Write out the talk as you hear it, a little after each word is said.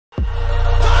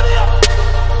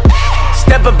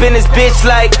step up in this bitch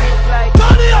like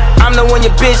I'm the one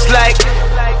your bitch like.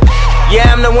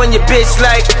 Yeah, I'm the one your bitch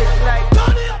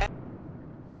like.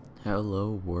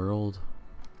 Hello world,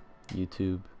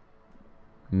 YouTube,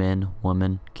 men,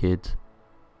 women, kids,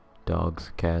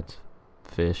 dogs, cats,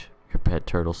 fish, your pet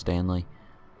turtle Stanley.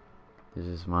 This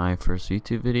is my first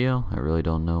YouTube video. I really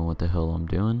don't know what the hell I'm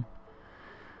doing,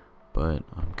 but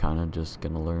I'm kind of just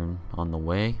gonna learn on the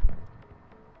way.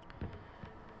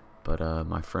 But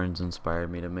my friends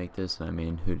inspired me to make this, and I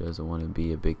mean, who doesn't want to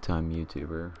be a big time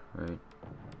YouTuber, right?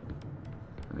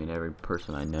 I mean, every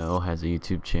person I know has a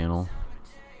YouTube channel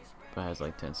that has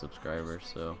like 10 subscribers,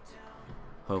 so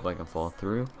hope I can fall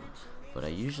through. But I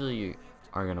usually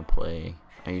am going to play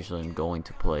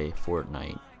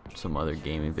Fortnite, some other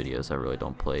gaming videos I really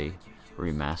don't play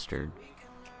remastered.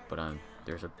 But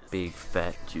there's a big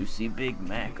fat juicy Big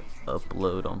Mac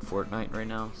upload on Fortnite right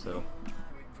now, so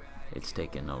it's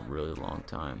taken a really long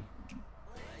time.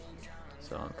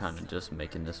 So I'm kind of just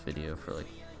making this video for like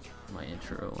my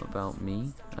intro about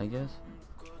me, I guess.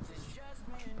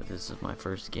 But this is my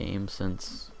first game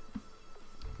since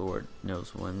Lord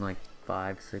knows when, like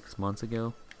 5-6 months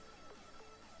ago.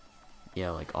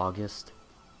 Yeah, like August.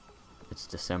 It's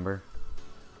December.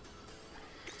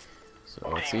 So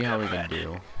let's see how we can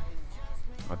do.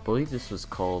 I believe this is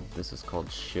called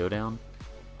Showdown,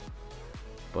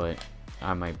 but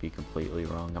I might be completely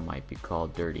wrong. It might be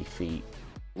called Dirty Feet.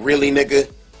 Really,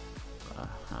 nigga? I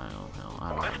don't know.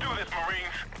 Let's do this,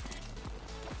 Marines.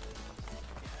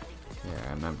 Yeah,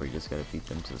 I remember you just gotta beat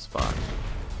them to the spot.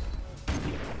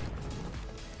 We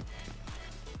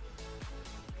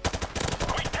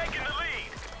taking the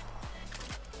lead.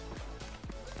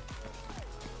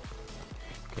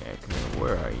 Okay, come here.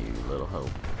 Where are you, little hoe?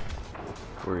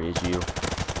 Where is you?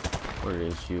 Where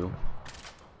is you?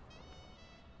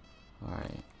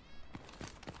 Alright.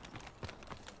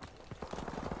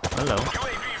 Hello.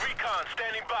 UAV recon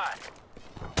standing by.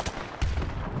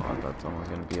 Oh, I thought someone was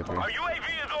gonna be up here. Our UAV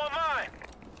is online.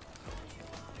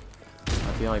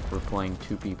 I feel like we're playing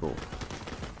two people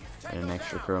in an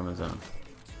extra chromosome.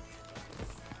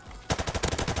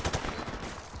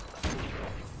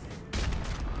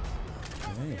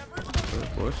 Hey,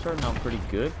 we're starting out pretty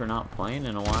good for not playing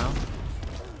in a while.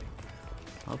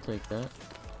 I'll take that.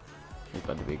 There's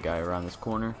about to be a guy around this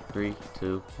corner. 3,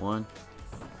 2, 1.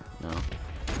 No.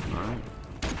 Alright.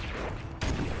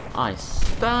 I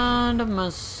stand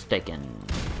mistaken.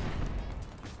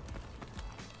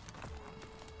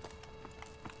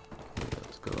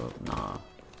 Let's go up. Nah.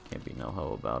 Can't be no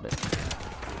hoe about it.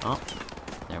 Oh.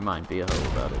 Never mind. Be a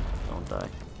hoe about it. Don't die.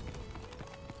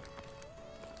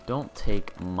 Don't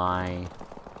take my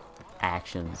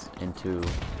actions into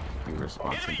your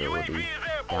responsibility.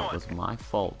 That was my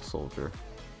fault, soldier.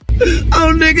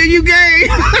 Oh, nigga, you gay!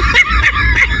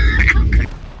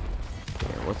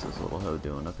 Yeah, what's this little hoe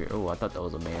doing up here? Oh, I thought that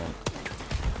was a man.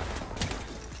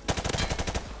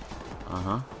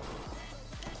 Uh-huh.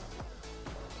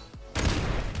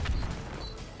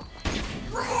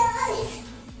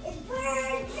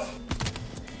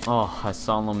 Oh, I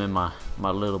saw him in my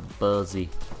little buzzy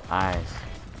eyes.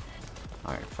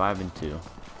 Alright, 5 and 2.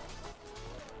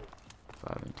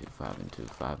 5 and 2, 5 and 2,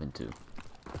 5 and 2.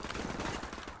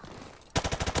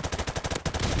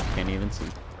 Can't even see.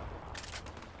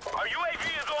 Our UAV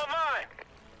is online.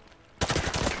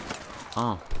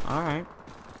 Oh, alright.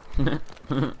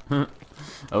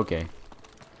 Okay.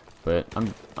 But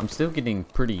I'm still getting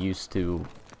pretty used to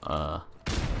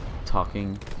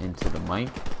talking into the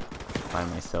mic by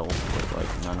myself with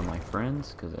like none of my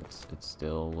friends, because it's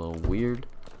still a little weird.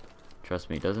 Trust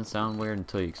me, it doesn't sound weird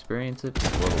until you experience it.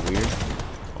 It's a little weird.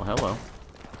 Well, hello.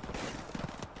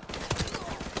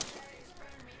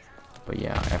 But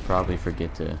yeah, I probably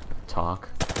forget to talk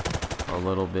a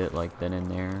little bit like then and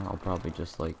there. I'll probably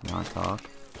just like not talk,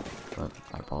 but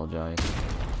I apologize.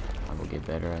 I will get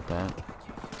better at that.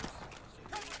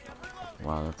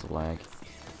 Wow, that's a lag.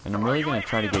 And I'm really gonna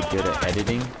try to get good at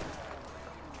editing,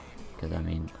 because I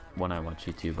mean, when I watch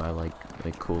YouTube, I like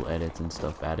cool edits and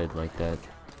stuff added like that.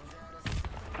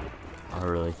 I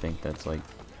really think that's like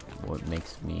what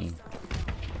makes me.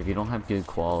 If you don't have good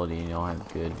quality and you don't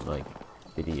have good like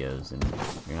videos and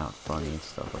you're not funny and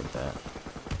stuff like that,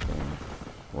 then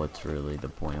what's really the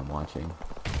point of watching?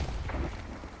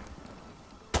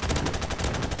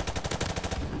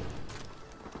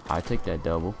 I take that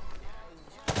double.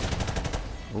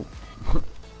 Oh.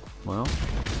 Well.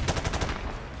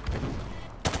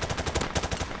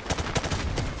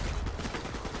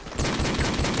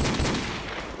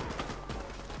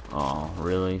 Oh,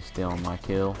 really? Stealing my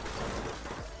kill?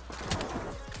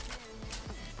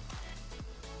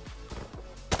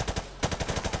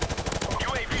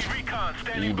 UAV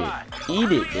standing Eat by. it.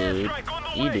 Eat it, dude. Airstrike on the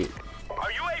Eat way. it.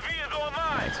 Our UAV is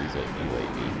online. Nice, he's a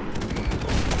UAV.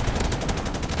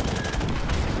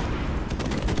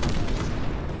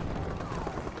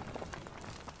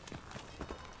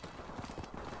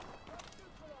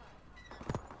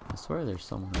 I swear there's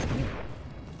someone right here.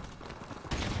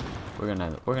 We're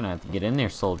gonna have to get in there,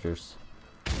 soldiers.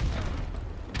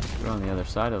 They're on the other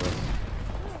side of us.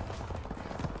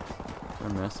 They're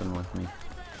messing with me.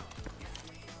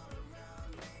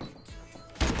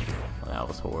 Well, that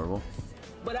was horrible.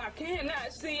 But I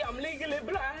cannot see. I'm legally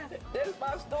blind. That's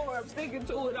my story. I'm sticking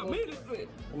to it. I'm innocent.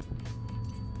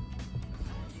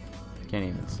 Can't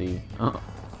even see. Oh.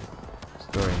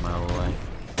 Story a mile away.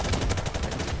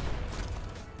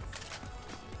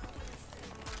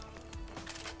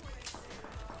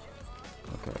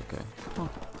 Okay.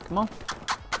 Come on.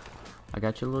 I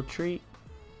got you a little treat.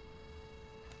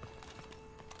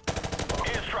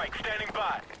 Airstrike standing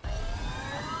by.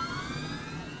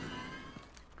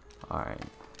 Alright.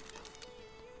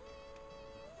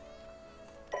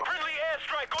 Friendly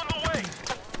airstrike on the way.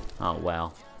 Oh,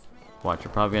 wow. Watch,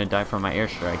 you're probably gonna die from my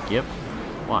airstrike. Yep.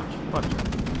 Watch.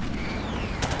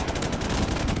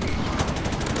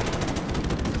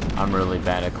 I'm really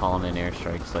bad at calling in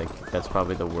airstrikes. Like, that's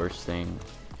probably the worst thing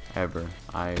ever.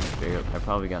 I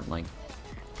probably got like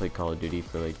played Call of Duty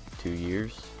for like 2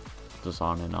 years, just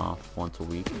on and off, once a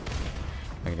week.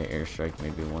 I get an airstrike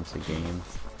maybe once a game,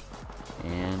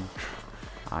 and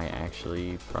I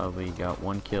actually probably got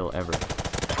 1 kill ever.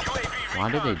 UAV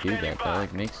Why did they recon do standing that? That by.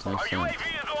 like makes no Our sense.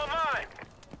 UAV is online.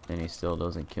 And he still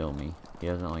doesn't kill me. He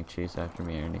doesn't like chase after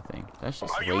me or anything. That's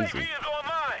just Our UAV lazy. is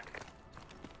online.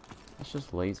 That's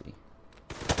just lazy.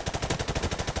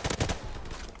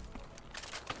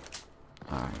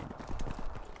 Alright.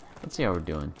 Let's see how we're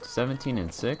doing. 17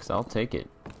 and 6, I'll take it.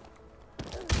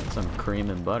 Some cream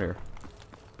and butter.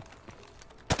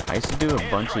 I used to do a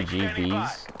bunch of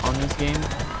GBs on this game,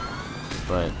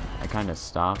 but I kind of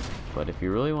stopped. But if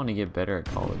you really want to get better at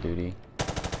Call of Duty,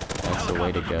 that's the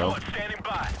way to go. Support standing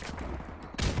by.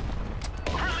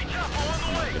 Friendly chopper on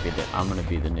the way. I'm gonna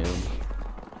be the noob.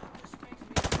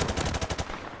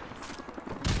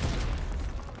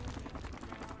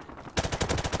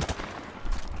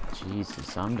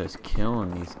 Jesus, I'm just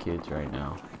killing these kids right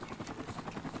now.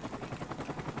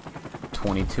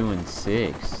 22 and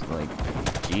 6, like,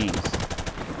 jeez.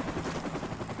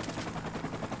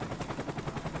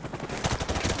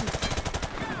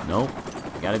 Nope,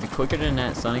 gotta be quicker than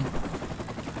that, Sonny.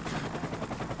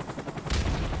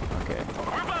 Okay.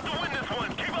 We're about to win this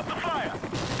one. Keep up the fire.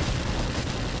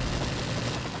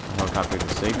 Helicopter to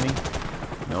save me?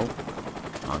 Nope,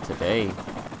 not today.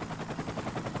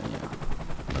 Yeah,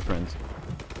 my friends,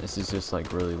 this is just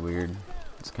like really weird.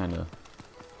 It's kind of a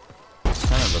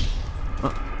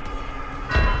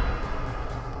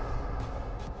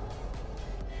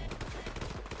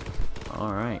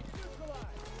alright,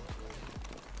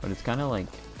 but it's kind of like,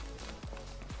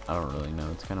 I don't really know,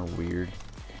 it's kind of weird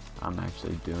I'm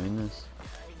actually doing this.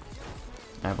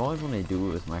 I've always wanted to do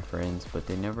it with my friends, but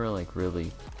they never like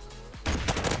really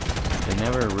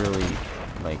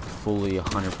like fully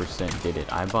 100% did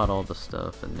it. I bought all the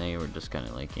stuff and they were just kind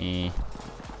of like eh.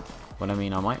 But I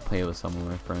mean, I might play it with some of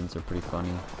my friends, they're pretty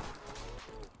funny.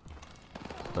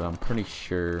 But I'm pretty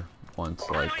sure once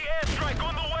like Friendly airstrike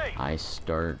on the way. I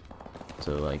start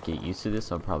to like get used to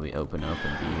this, I'll probably open up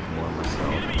and be more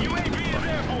myself. Enemy UAV is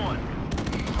airborne.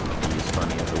 Use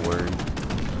funny as a word.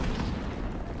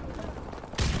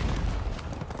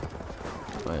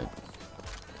 But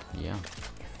yeah.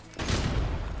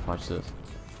 Watch this.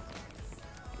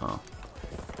 Oh.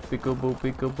 Peekaboo,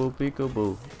 peekaboo,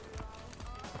 peekaboo.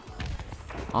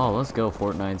 Oh, let's go.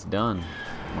 Fortnite's done.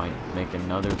 Might make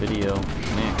another video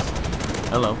next.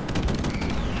 Hello.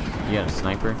 You got a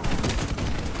sniper?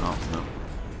 Oh, no.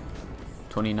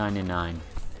 29 and 9.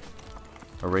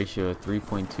 A ratio of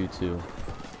 3.22.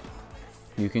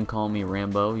 You can call me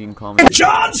Rambo. You can call me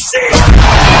John C.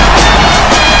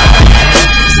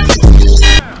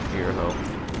 Here, ho.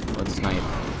 Let's snipe.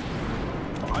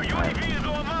 Our UAV is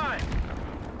online.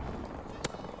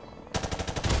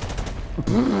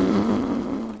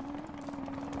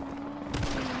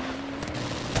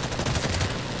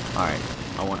 Alright.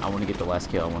 I want to get the last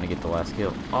kill. I want to get the last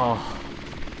kill. Oh.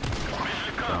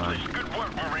 Mission accomplished. Good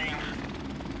work, Marines.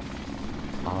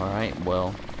 Alright,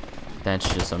 well, I'm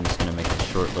just gonna make a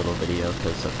short little video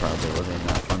because it probably wasn't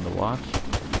that fun to watch.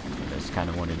 I just kind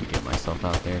of wanted to get myself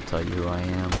out there, tell you who I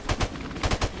am.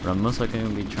 But I'm most likely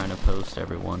going to be trying to post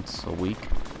every once a week.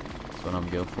 That's what I'm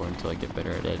going for until I get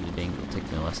better at editing. It'll take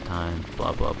me less time,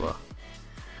 blah blah blah.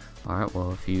 Alright,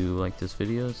 well, if you like this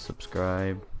video,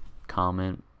 subscribe,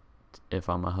 comment, If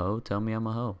I'm a hoe, tell me I'm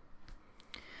a hoe.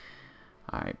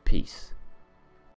 Alright, peace.